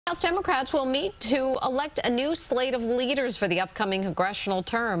House Democrats will meet to elect a new slate of leaders for the upcoming congressional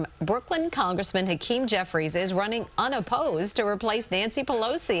term. Brooklyn Congressman Hakeem Jeffries is running unopposed to replace Nancy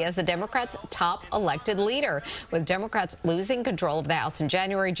Pelosi as the Democrats' top elected leader. With Democrats losing control of the House in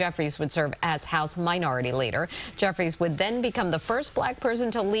January, Jeffries would serve as House Minority Leader. Jeffries would then become the first black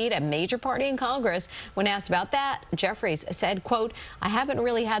person to lead a major party in Congress. When asked about that, Jeffries said, quote, "I haven't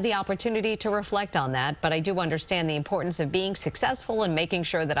really had the opportunity to reflect on that, but I do understand the importance of being successful and making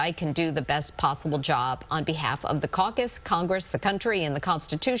sure that I can do the best possible job on behalf of the caucus, Congress, the country, and the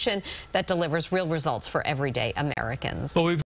Constitution that delivers real results for everyday Americans."